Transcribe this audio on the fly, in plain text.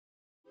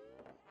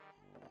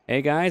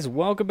Hey guys,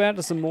 welcome back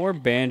to some more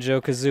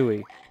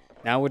Banjo-Kazooie.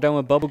 Now we're done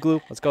with Bubble Glue,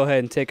 let's go ahead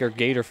and take our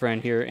gator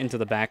friend here into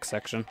the back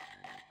section.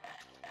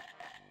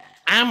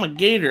 I'm a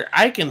gator.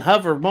 I can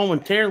hover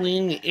momentarily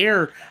in the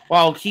air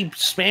while I keep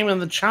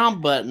spamming the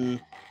chomp button.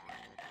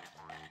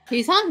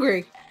 He's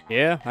hungry.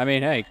 Yeah, I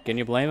mean, hey, can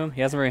you blame him? He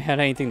hasn't really had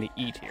anything to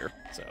eat here,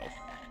 so...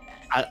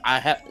 I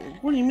have.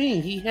 What do you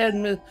mean? He had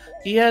the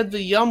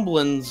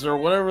Yumblins or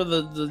whatever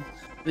the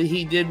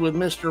he did with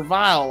Mr.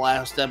 Vile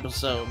last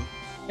episode.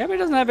 Yeah, but he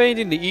doesn't have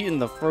anything to eat in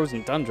the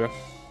frozen tundra.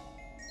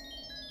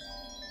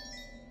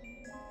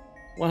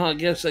 Well, I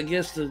guess the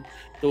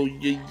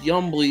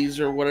Yumblies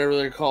or whatever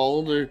they're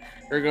called are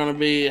going to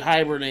be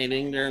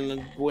hibernating during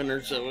the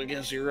winter. So I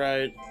guess you're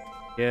right.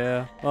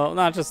 Yeah, well,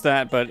 not just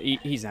that, but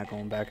he's not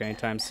going back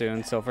anytime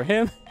soon. So for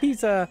him,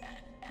 he's I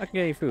can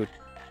get you food.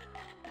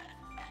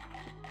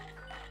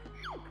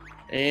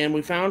 And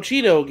we found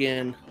Cheeto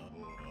again.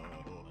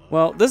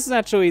 Well, this is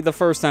actually the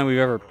first time we've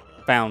ever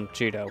found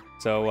Cheeto,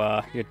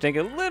 so you're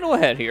thinking a little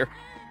ahead here.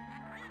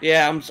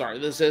 Yeah, I'm sorry.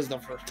 This is the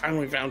first time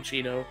we found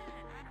Cheeto.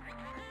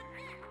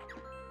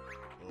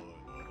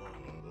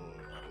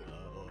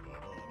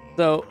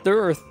 So,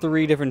 there are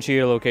 3 different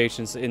Cheeto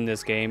locations in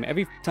this game.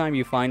 Every time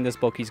you find this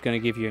book, he's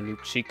going to give you a new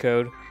cheat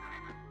code.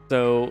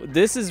 So,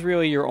 this is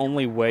really your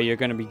only way you're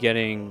going to be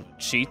getting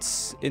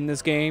cheats in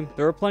this game.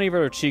 There are plenty of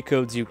other cheat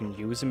codes you can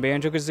use in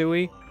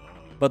Banjo-Kazooie,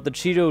 but the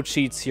Cheeto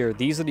cheats here,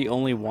 these are the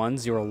only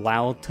ones you're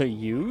allowed to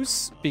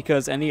use,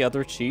 because any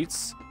other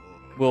cheats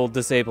will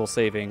disable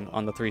saving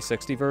on the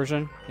 360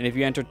 version. And if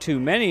you enter too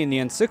many in the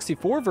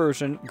N64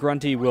 version,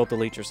 Grunty will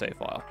delete your save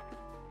file.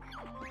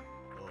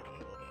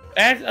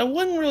 I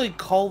wouldn't really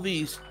call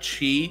these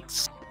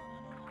cheats.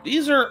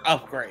 These are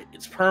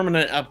upgrades,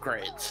 permanent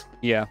upgrades.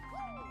 Yeah.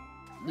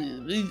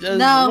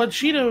 No. What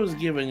Cheeto's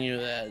giving you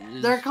that?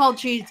 They're called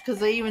cheats because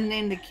they even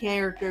named the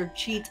character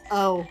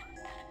Cheeto.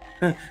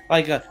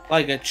 like a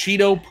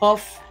Cheeto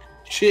puff,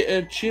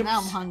 chips. Now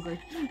I'm hungry.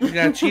 You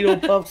got Cheeto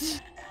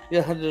puffs.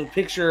 Yeah, the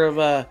picture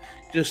of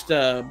just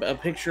a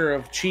picture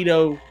of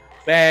Cheeto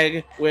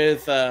bag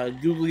with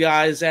googly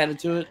eyes added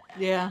to it.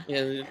 Yeah.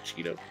 Yeah,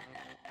 Cheeto.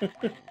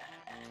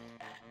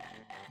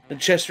 And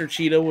Chester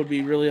Cheeto would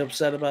be really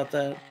upset about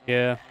that.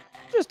 Yeah,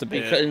 just a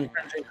bit.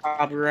 Infringing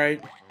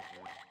copyright.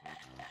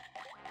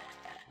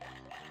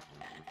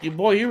 You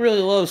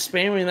really love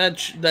spamming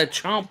that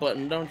chomp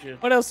button, don't you?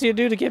 What else do you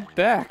do to get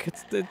back?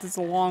 It's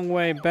a long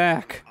way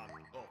back.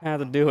 How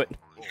to do it?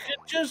 You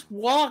could just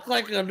walk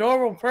like a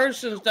normal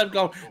person instead of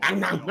going.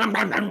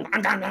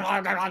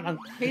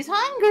 He's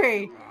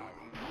hungry.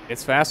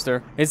 It's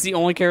faster. It's the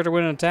only character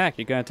with an attack.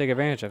 You gotta take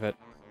advantage of it.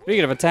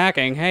 Speaking of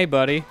attacking, hey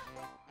buddy.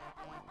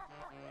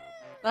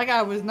 Like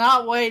I was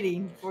not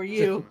waiting for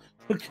you.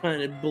 What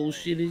kind of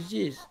bullshit is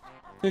this?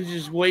 It's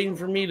just waiting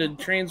for me to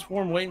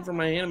transform, waiting for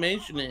my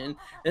animation in,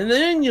 and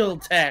then you'll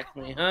attack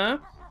me, huh?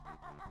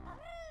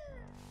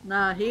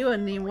 Nah, he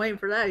wasn't even waiting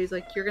for that. He's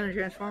like, you're gonna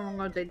transform, I'm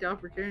gonna take the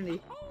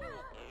opportunity.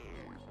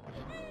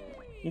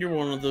 You're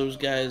one of those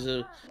guys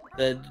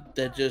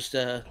that just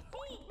Are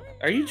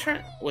you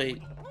trying?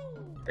 Wait,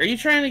 are you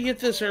trying to get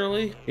this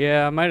early?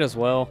 Yeah, might as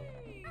well.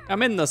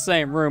 I'm in the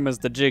same room as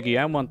the Jiggy.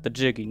 I want the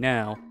Jiggy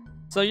now.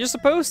 So you're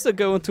supposed to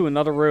go into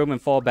another room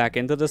and fall back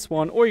into this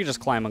one, or you just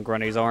climb on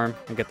Grunty's arm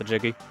and get the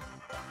Jiggy.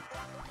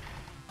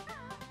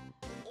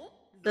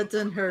 That's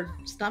in her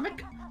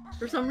stomach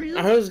for some reason?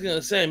 I was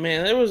gonna say,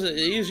 man, there was an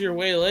easier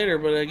way later,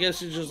 but I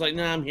guess it's just like,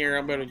 nah, I'm here,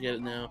 I better get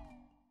it now.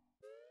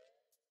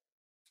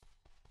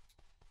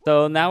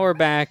 So now we're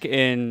back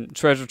in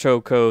Treasure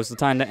Trove Coast, the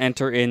time to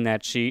enter in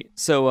that cheat.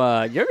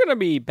 So you're gonna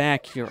be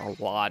back here a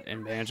lot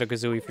in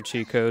Banjo-Kazooie for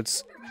cheat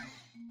codes.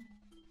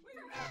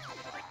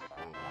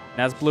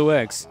 That's blue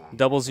eggs.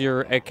 Doubles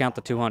your egg count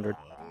to 200.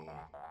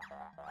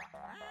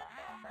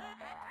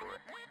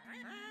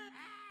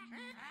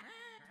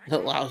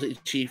 That lousy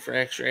cheat for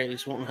extra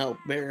eggs won't help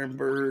bear and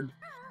bird.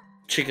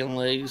 Chicken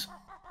legs.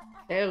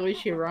 Hey, at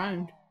least she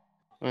rhymed.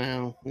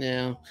 Well,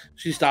 yeah.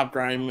 She stopped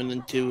rhyming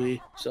in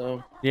Tui,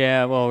 so.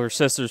 Yeah, well, her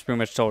sisters pretty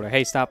much told her,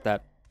 hey, stop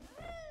that.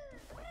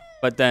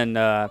 But then,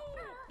 her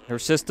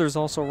sisters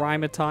also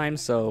rhyme at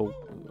times, so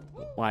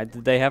why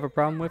did they have a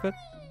problem with it?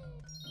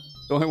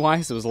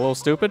 Going-wise, it was a little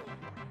stupid.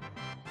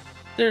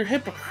 They're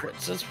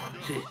hypocrites, that's what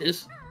it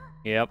is.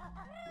 Yep.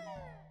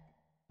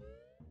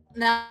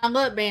 Now,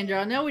 look, Banjo,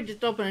 I know we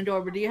just opened a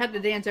door, but do you have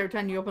to dance every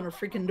time you open a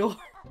freaking door?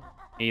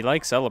 He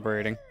likes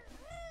celebrating.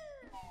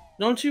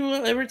 Don't you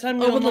every time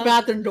you open the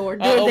bathroom door,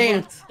 do a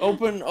dance.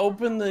 Open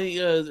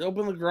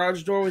the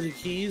garage door with your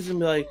keys and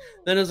be like,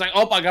 then it's like,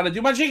 oh, I gotta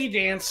do my jiggy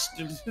dance.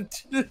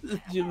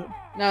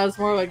 No, it's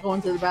more like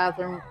going to the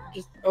bathroom,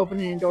 just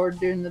opening the door,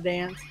 doing the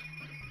dance.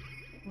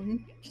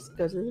 Just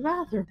go to the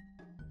bathroom.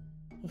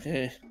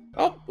 Okay.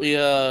 Oh, we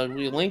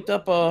linked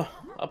up a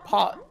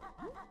pot.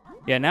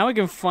 Yeah, now we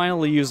can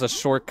finally use a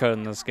shortcut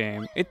in this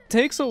game. It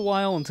takes a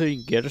while until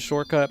you get a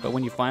shortcut, but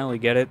when you finally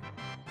get it,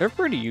 they're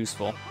pretty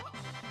useful.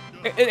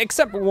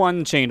 Except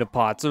one chain of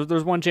pots.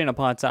 There's one chain of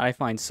pots that I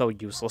find so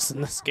useless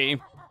in this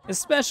game.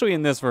 Especially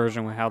in this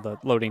version with how the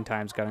loading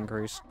times got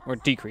increased. Or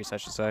decreased, I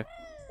should say.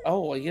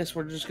 Oh, I guess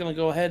we're just gonna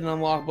go ahead and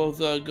unlock both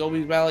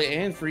Gobi's Valley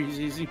and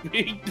Freezeezy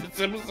Peak this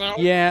episode.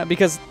 Yeah,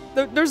 because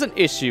there's an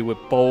issue with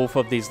both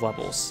of these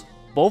levels.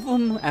 Both of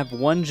them have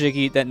one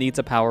Jiggy that needs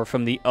a power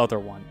from the other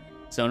one.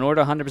 So in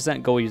order to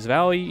 100% Gobi's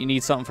Valley, you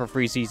need something for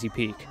Freezeezy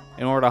Peak.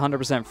 In order to 100%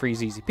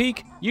 Freezeezy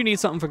Peak, you need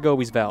something for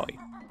Gobi's Valley.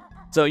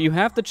 So you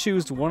have to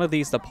choose one of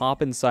these to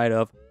pop inside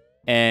of,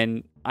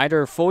 and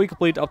either fully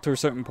complete up to a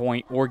certain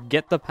point, or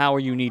get the power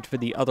you need for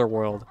the other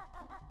world.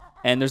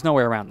 And there's no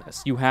way around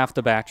this. You have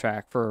to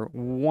backtrack for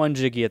one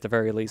Jiggy at the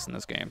very least in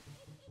this game.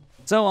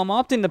 So I'm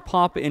opting to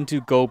pop into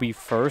Gobi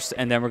first,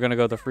 and then we're going to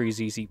go to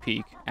Freezeezy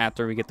Peak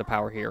after we get the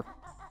power here.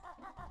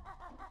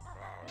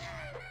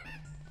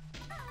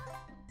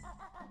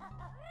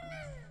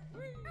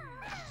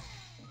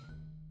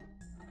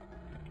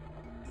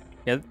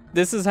 Yeah,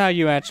 this is how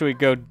you actually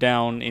go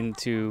down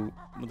into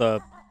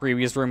the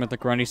previous room with the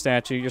Grunny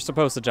statue. You're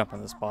supposed to jump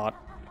in the spot.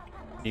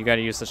 You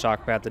gotta use the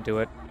shock pad to do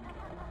it.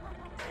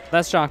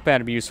 That shock pad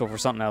would be useful for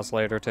something else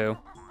later, too.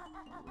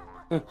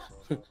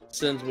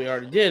 Since we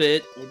already did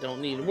it, we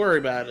don't need to worry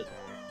about it.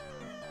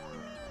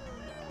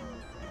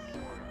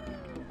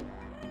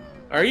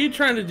 Are you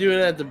trying to do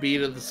it at the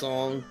beat of the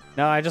song?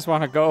 No, I just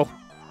want to go.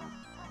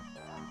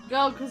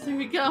 Go, because here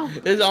we go.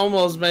 It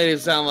almost made it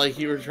sound like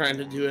you were trying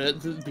to do it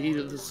at the beat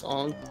of the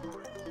song.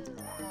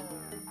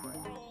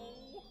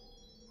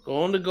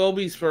 Going to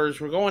Gobi's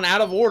first. We're going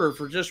out of order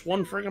for just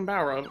one freaking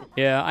power-up.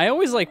 Yeah, I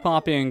always like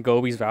popping in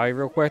Gobi's Valley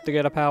real quick to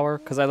get a power,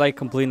 because I like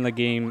completing the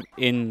game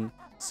in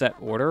set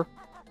order.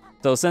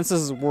 So since this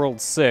is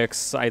World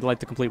 6, I'd like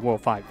to complete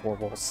World 5 before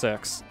World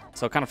 6.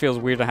 So it kind of feels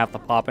weird to have to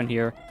pop in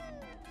here,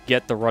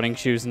 get the running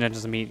shoes, and then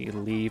just immediately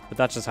leave, but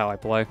that's just how I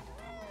play.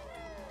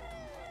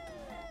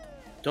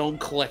 Don't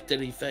collect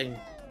anything.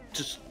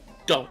 Just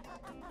don't.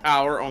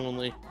 Power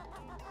only.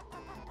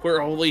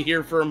 We're only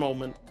here for a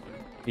moment.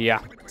 Yeah,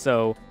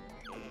 so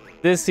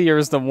this here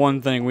is the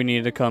one thing we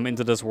need to come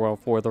into this world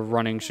for, the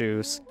running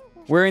shoes.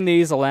 Wearing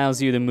these allows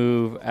you to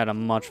move at a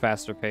much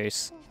faster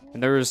pace.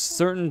 And there's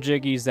certain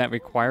Jiggies that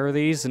require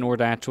these in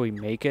order to actually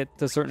make it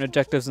to certain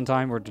objectives in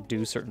time or to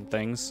do certain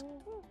things.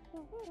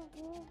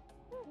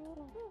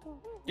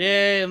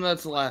 Yeah, and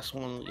that's the last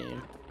one in the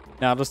game.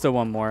 Now, there's still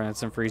one more, and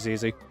it's in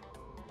Freezeezy.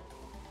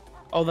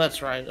 Oh,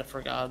 that's right. I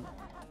forgot.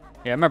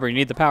 Yeah, remember, you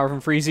need the power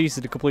from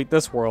Freezeezy to complete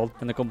this world,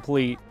 and to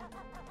complete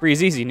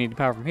Freezeezy, you need the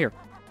power from here.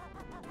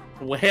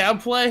 The way I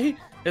play,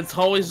 it's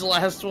always the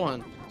last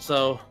one.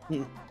 So,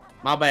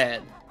 my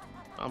bad.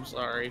 I'm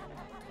sorry.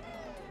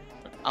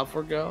 I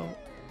forgot.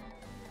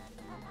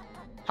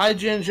 Hi,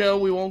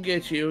 Jinjo. We won't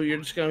get you. You're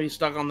just going to be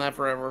stuck on that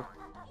forever.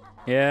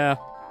 Yeah.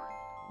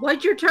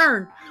 Wait your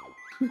turn.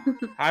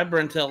 Hi,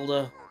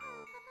 Brentilda.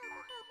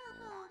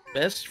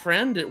 Best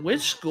friend at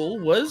which school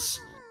was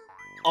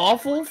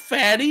Awful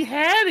Fatty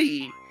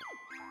Hattie?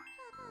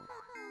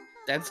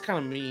 That's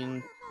kind of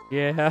mean.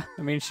 Yeah,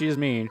 I mean, she's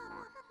mean.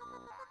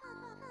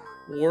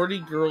 Warty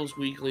Girls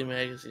Weekly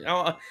Magazine.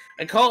 Oh,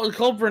 I called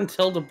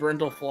Brentilda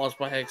Brental Floss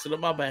by accident.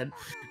 My bad.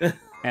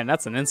 And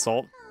that's an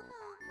insult.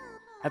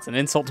 That's an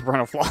insult to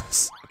Brental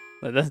Floss.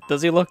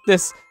 Does he look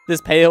this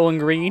pale and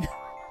green?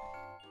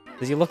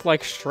 Does he look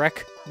like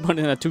Shrek, but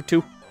in a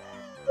tutu?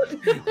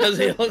 Does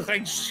he look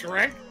like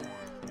Shrek?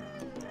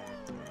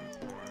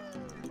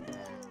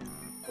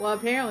 Well,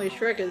 apparently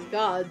Shrek is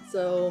God,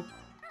 so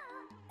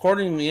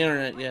According to the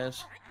internet,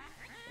 yes.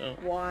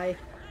 why?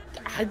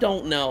 I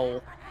don't know.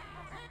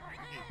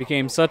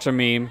 Became such a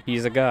meme,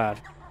 he's a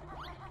god.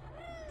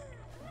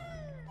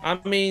 I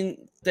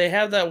mean, they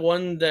have that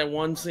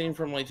one scene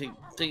from like I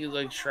think it's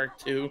like Shrek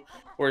 2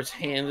 where his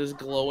hand is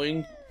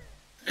glowing,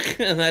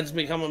 and that's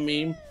become a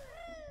meme.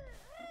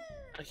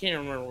 I can't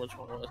remember which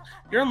one it was.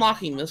 You're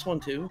unlocking this one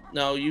too?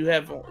 No, you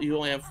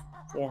only have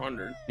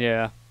 400.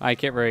 Yeah, I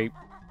can't really...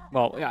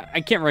 Well,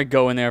 I can't really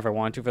go in there if I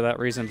want to for that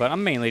reason, but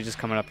I'm mainly just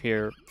coming up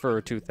here for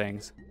two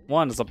things.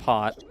 One is a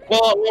pot.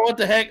 Well, what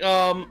the heck?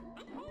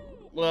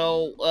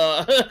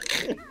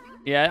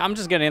 Yeah, I'm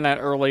just getting in that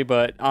early,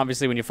 but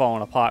obviously when you fall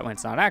in a pot when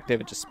it's not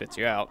active, it just spits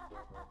you out.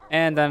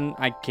 And then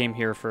I came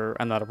here for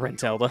another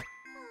Brentilda.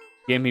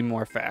 Give me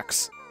more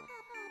facts.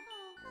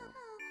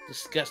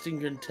 Disgusting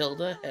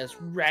Grintilda has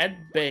rad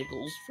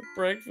bagels for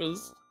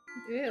breakfast.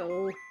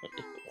 Ew.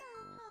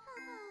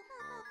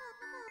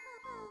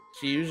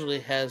 She usually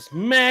has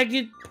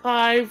maggot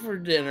pie for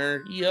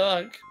dinner.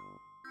 Yuck.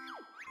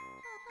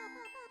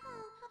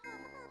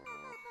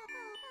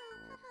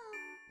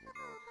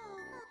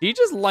 She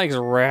just likes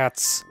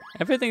rats.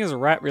 Everything is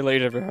rat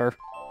related to her.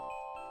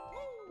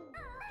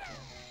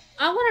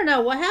 I want to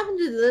know what happened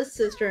to this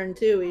sister in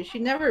Tui. She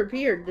never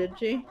appeared, did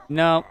she?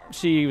 No,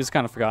 she was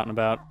kind of forgotten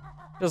about.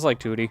 Just like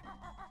Tootie.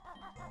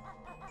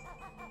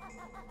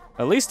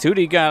 At least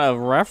Tootie got a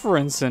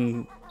reference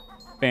in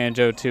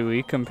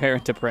Banjo-Tooie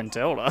compared to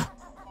Brentilda.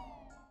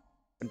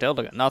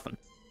 Brentilda got nothing.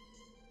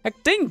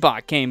 Heck,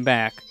 Dingbot came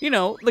back. You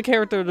know, the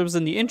character that was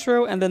in the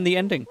intro and then the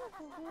ending.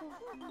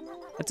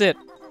 That's it.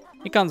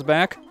 He comes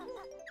back.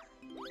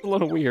 It's a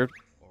little weird.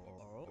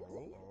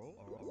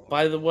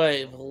 By the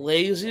way, the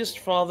laziest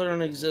father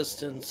in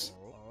existence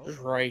is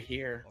right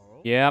here.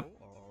 Yep.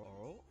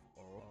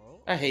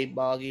 I hate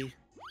Boggy.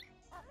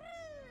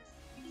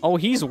 Oh,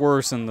 he's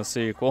worse in the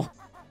sequel.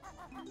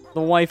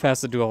 The wife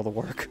has to do all the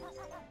work.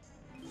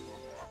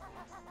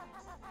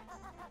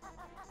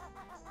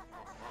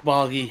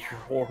 Boggy, you're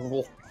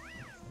horrible.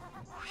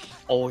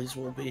 Always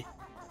will be.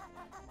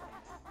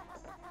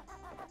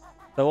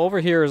 So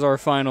over here is our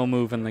final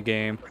move in the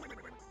game.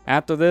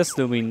 After this,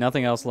 there'll be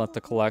nothing else left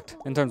to collect,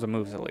 in terms of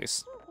moves at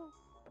least.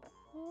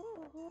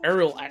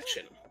 Aerial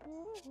action.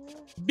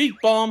 Beak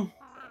bomb.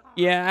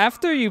 Yeah,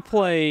 after you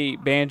play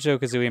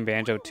Banjo-Kazooie and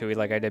Banjo-Tooie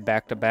like I did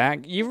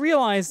back-to-back, you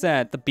realize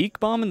that the Beak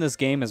Bomb in this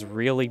game is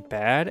really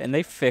bad, and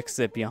they fixed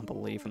it beyond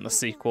belief in the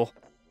sequel.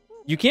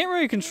 You can't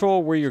really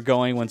control where you're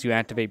going once you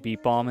activate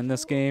Beak Bomb in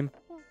this game,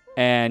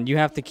 and you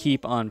have to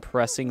keep on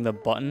pressing the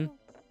button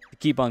to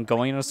keep on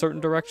going in a certain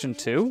direction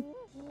too.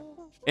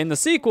 In the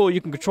sequel,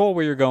 you can control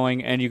where you're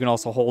going, and you can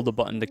also hold the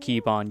button to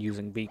keep on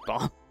using Beak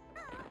Bomb.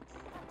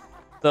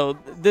 So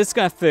this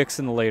got fixed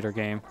in the later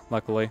game,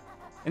 luckily.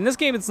 In this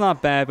game, it's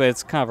not bad, but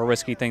it's kind of a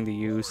risky thing to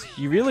use.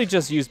 You really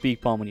just use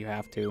Beak Bomb when you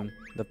have to in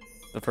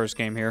the first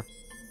game here.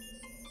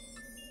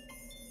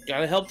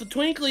 Gotta help the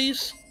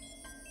Twinklies.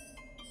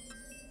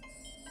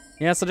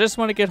 Yeah, so they just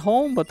want to get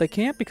home, but they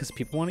can't because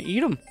people want to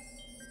eat them.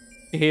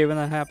 You hear when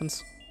that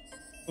happens?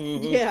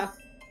 Mm-hmm. Yeah.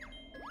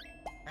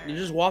 You're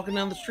just walking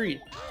down the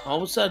street. All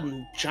of a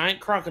sudden, giant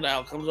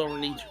crocodile comes over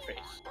and eats your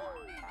face.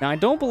 Now, I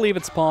don't believe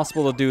it's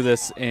possible to do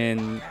this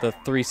in the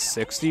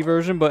 360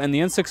 version, but in the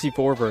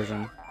N64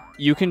 version,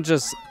 you can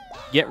just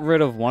get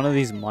rid of one of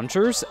these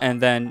munchers and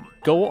then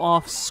go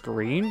off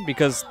screen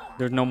because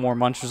there's no more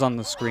munchers on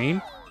the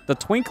screen. The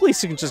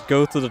Twinklies can just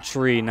go through the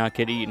tree and not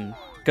get eaten.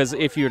 Because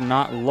if you're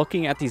not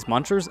looking at these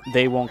munchers,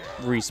 they won't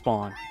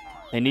respawn.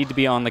 They need to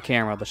be on the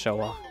camera to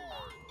show up.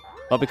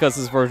 But because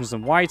this version's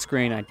in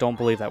widescreen, I don't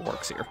believe that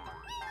works here.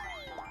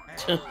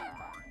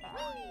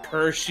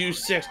 Curse you,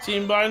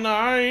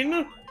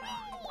 16:9.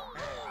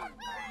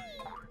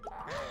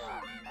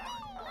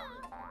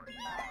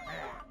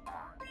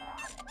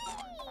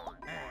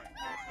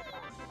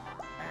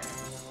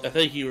 I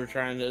think you were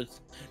trying to...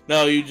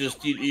 No,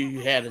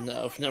 you had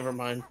enough. Never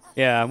mind.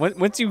 Yeah,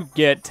 once you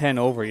get 10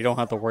 over, you don't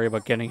have to worry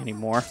about getting any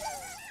more.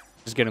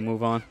 Just get a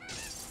move on.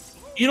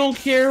 You don't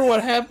care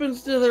what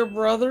happens to their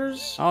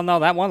brothers? Oh no,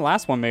 that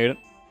last one made it.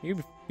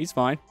 He's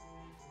fine.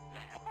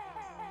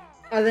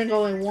 I think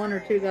only 1 or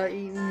 2 got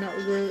eaten. That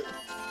was it.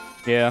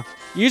 Yeah.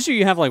 Usually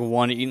you have like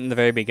 1 eaten in the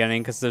very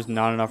beginning because there's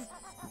not enough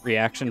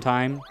reaction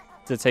time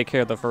to take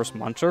care of the first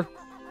muncher.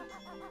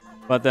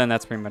 But then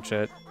that's pretty much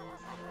it.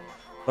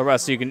 The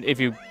rest, you can, if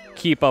you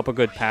keep up a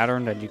good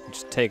pattern, then you can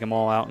just take them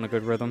all out in a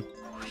good rhythm.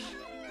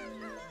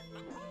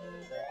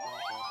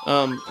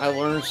 I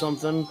learned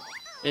something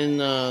in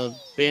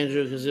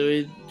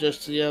Banjo-Kazooie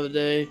just the other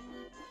day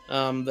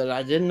that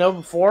I didn't know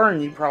before,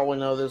 and you probably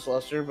know this,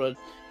 Lester, but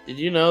did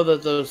you know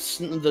that the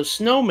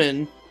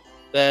snowmen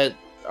that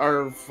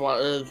are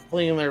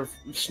flinging their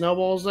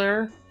snowballs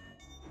there,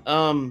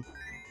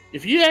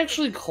 if you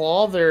actually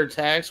claw their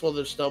attacks while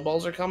their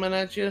snowballs are coming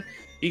at you,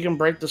 you can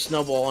break the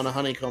snowball and a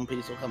honeycomb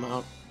piece will come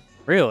out.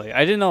 Really?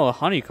 I didn't know a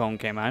honeycomb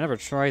came out. I never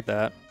tried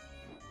that.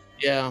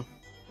 Yeah.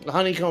 The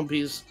honeycomb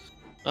piece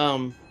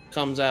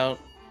comes out,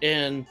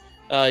 and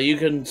you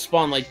can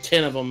spawn like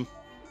 10 of them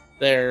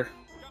there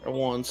at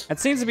once. That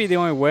seems to be the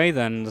only way,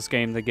 then, in this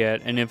game to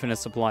get an infinite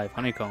supply of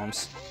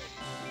honeycombs.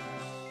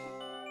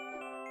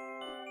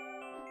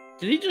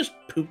 Did he just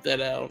poop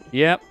that out?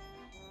 Yep.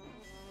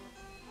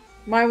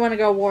 Might want to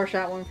go wash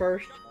that one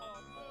first.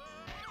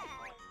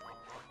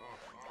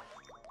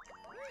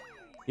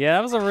 Yeah,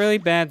 that was a really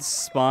bad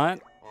spot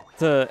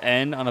to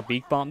end on a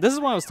Beak Bomb. This is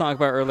what I was talking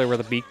about earlier, where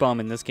the Beak Bomb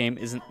in this game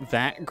isn't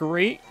that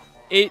great.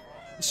 It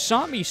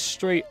shot me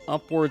straight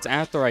upwards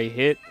after I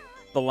hit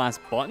the last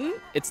button.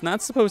 It's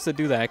not supposed to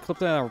do that. I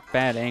clipped it at a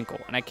bad angle,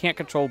 and I can't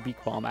control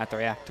Beak Bomb after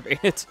I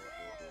activate it.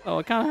 So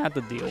I kind of had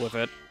to deal with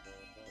it.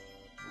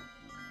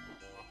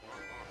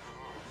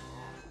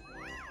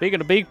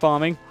 Speaking of Beak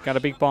Bombing, gotta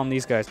Beak Bomb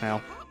these guys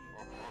now.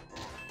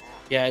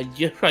 Yeah,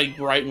 you're like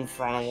right in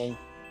front of them.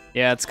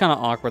 Yeah, it's kind of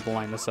awkward to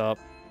line this up.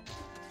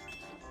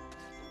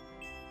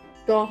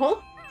 Uh-huh.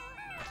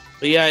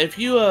 But yeah, if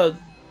you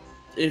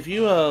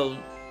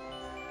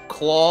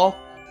claw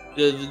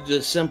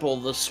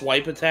the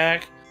swipe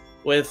attack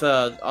with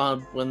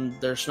when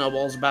their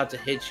snowball's about to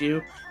hit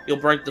you, you'll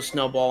break the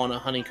snowball and a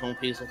honeycomb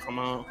piece will come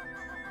out.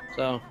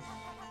 So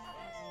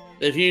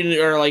if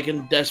you are like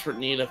in desperate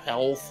need of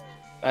health,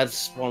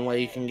 that's one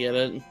way you can get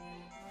it.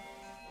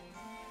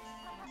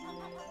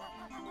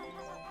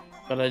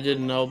 But I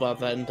didn't know about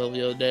that until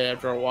the other day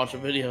after I watched a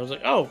video. I was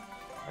like, oh,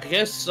 I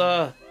guess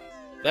that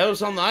was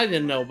something I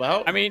didn't know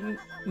about. I mean,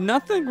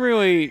 nothing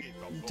really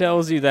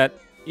tells you that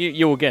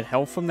you will get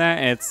health from that,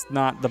 and it's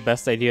not the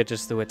best idea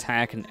just to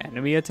attack an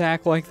enemy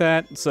attack like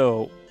that,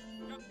 so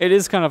it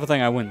is kind of a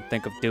thing I wouldn't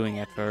think of doing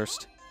at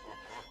first.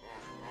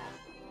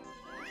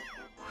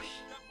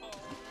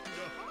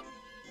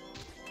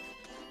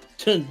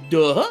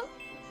 Duh!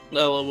 I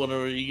love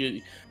whenever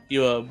you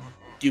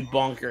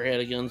bonk your head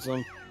against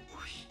them.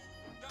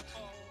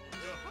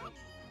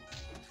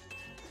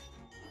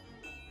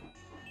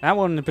 That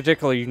one in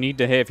particular you need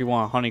to hit if you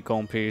want a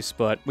honeycomb piece,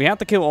 but we have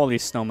to kill all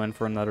these snowmen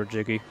for another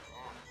Jiggy.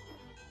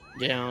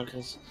 Yeah,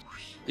 because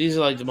these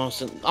are like the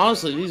most...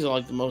 Honestly, these are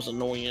like the most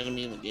annoying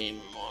enemy in the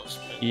game.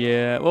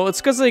 Yeah, well, it's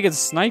because they can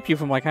snipe you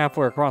from like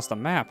halfway across the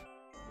map.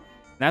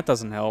 That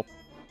doesn't help.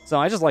 So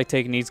I just like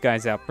taking these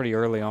guys out pretty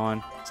early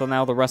on. So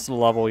now the rest of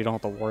the level, you don't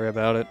have to worry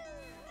about it.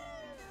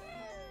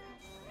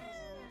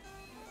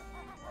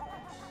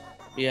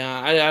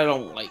 Yeah, I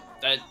don't like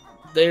that.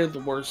 They're the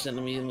worst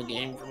enemy in the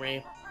game for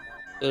me.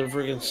 The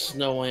freaking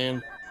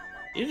snowman.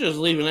 You're just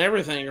leaving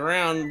everything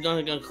around. You're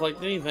not gonna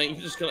collect anything.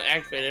 You're just gonna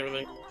activate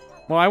everything.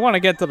 Well, I want to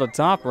get to the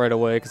top right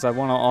away because I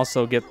want to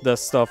also get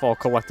this stuff all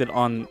collected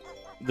on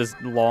this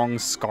long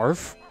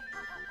scarf.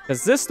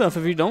 Because this stuff,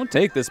 if you don't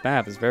take this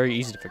map, is very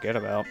easy to forget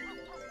about.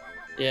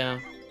 Yeah.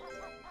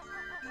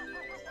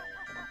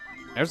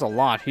 There's a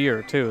lot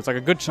here, too. It's like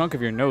a good chunk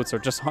of your notes are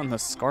just on the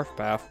scarf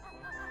path.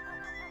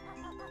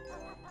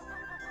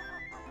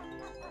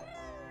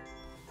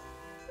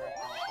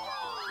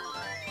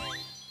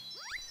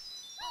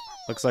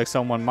 Looks like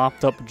someone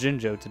mopped up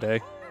Jinjo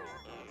today.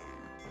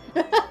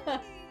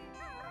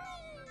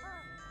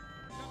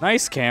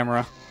 Nice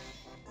camera.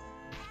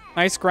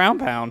 Nice ground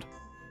pound.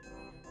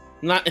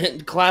 Not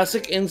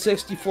classic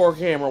N64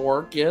 camera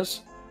work,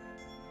 yes.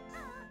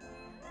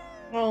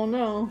 Oh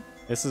no.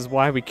 This is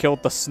why we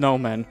killed the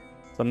snowmen.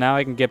 So now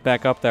I can get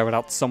back up there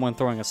without someone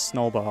throwing a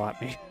snowball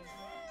at me.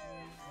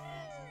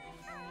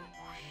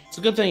 It's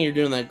a good thing you're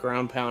doing that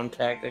ground pound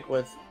tactic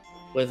with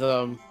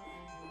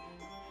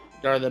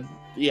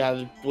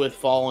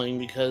falling,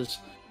 because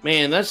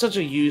man, that's such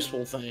a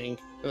useful thing.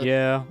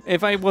 Yeah,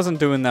 if I wasn't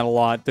doing that a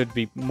lot, there'd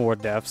be more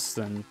deaths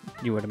than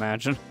you would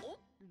imagine.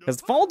 Because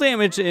fall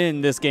damage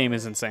in this game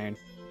is insane.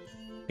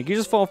 Like, you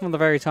just fall from the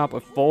very top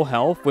with full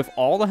health, with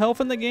all the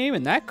health in the game,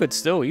 and that could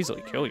still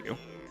easily kill you.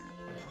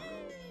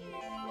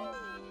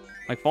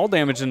 Like, fall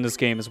damage in this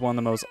game is one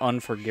of the most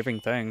unforgiving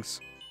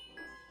things.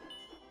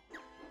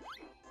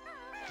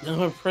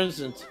 No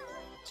present.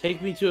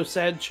 Take me to a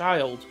sad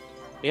child.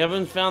 We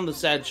haven't found the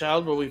sad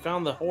child, but we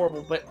found the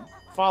horrible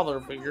father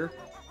figure.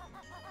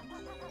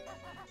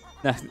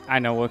 I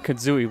know what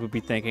Kazooie would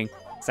be thinking.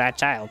 Sad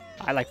child.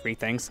 I like free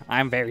things.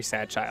 I'm very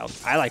sad child.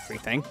 I like free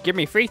thing. Give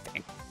me free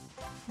thing.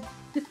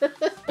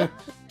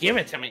 Give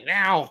it to me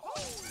now.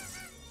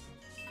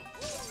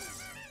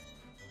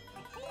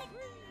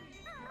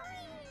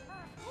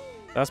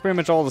 That's pretty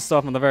much all the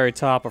stuff on the very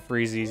top of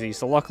Freezeezy,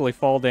 so luckily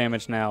fall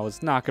damage now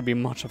is not going to be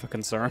much of a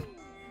concern.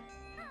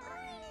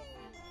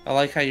 I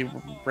like how you're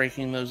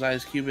breaking those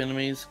ice cube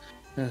enemies.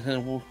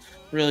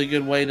 Really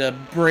good way to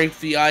break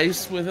the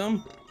ice with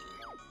them.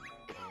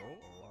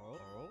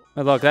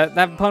 Hey, look,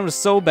 that pun was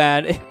so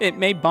bad, it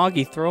made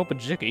Boggy throw up a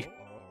Jiggy.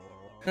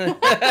 Found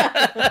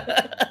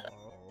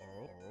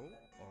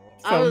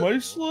my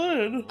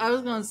sled. I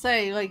was gonna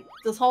say, like,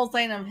 this whole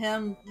thing of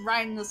him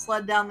riding the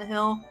sled down the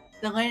hill,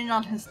 then landing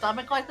on his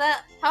stomach like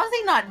that, how is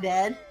he not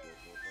dead?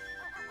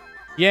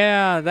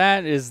 Yeah,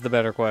 that is the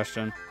better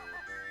question.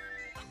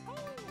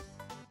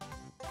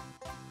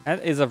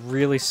 That is a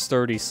really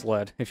sturdy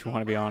sled, if you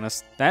want to be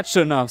honest. That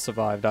should not have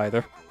survived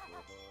either.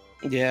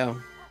 Yeah.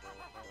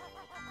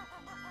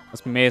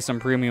 Must be made of some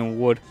premium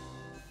wood.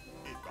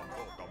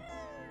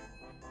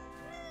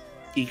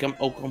 Ekum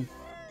okum.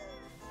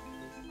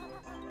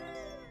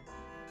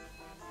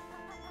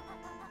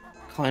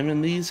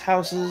 Climbing these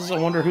houses. I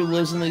wonder who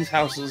lives in these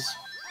houses.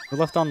 We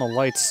left on the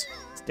lights.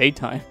 It's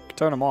daytime.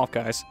 Turn them off,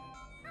 guys.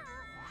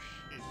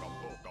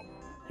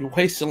 You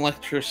waste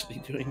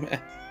electricity doing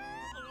that.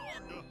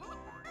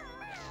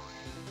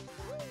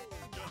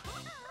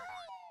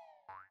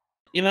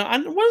 You know,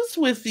 what is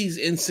with these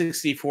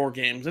N64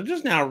 games? I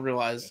just now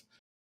realized,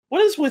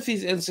 what is with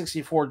these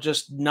N64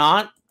 just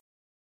not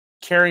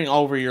carrying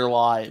over your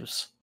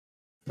lives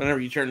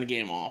whenever you turn the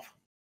game off?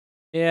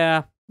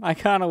 Yeah, I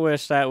kind of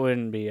wish that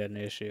wouldn't be an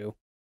issue.